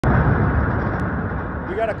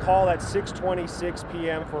got a call at 6:26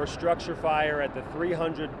 p.m. for a structure fire at the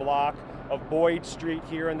 300 block of Boyd Street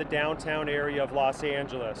here in the downtown area of Los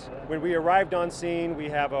Angeles. When we arrived on scene, we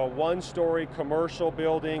have a one-story commercial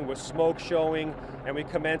building with smoke showing, and we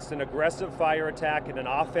commenced an aggressive fire attack in an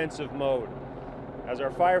offensive mode. As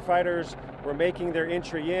our firefighters were making their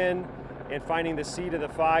entry in and finding the seat of the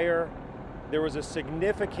fire, there was a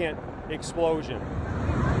significant explosion.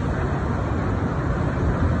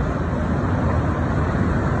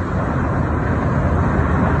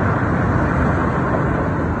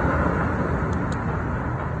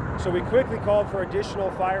 So we quickly called for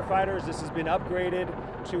additional firefighters. This has been upgraded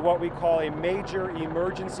to what we call a major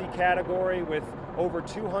emergency category with over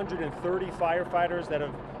 230 firefighters that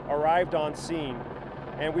have arrived on scene.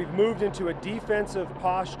 And we've moved into a defensive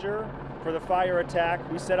posture for the fire attack.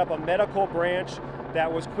 We set up a medical branch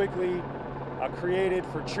that was quickly created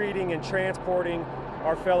for treating and transporting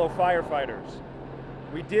our fellow firefighters.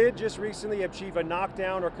 We did just recently achieve a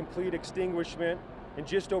knockdown or complete extinguishment in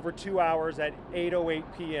just over 2 hours at 8:08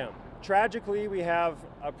 p.m. Tragically, we have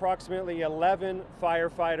approximately 11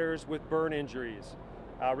 firefighters with burn injuries.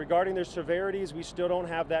 Regarding their severities, we still don't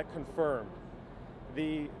have that confirmed.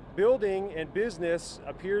 The building and business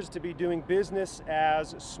appears to be doing business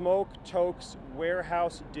as Smoke Toke's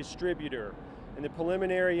warehouse distributor. And the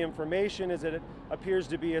preliminary information is that it appears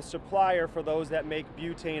to be a supplier for those that make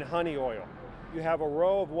butane honey oil. You have a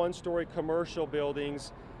row of one-story commercial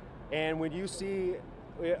buildings, and when you see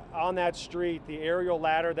on that street, the aerial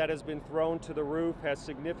ladder that has been thrown to the roof has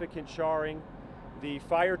significant charring. The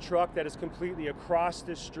fire truck that is completely across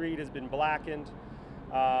this street has been blackened.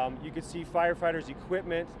 You can see firefighters'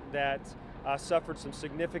 equipment that suffered some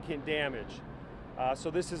significant damage. So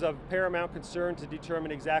this is of paramount concern to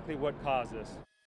determine exactly what caused this.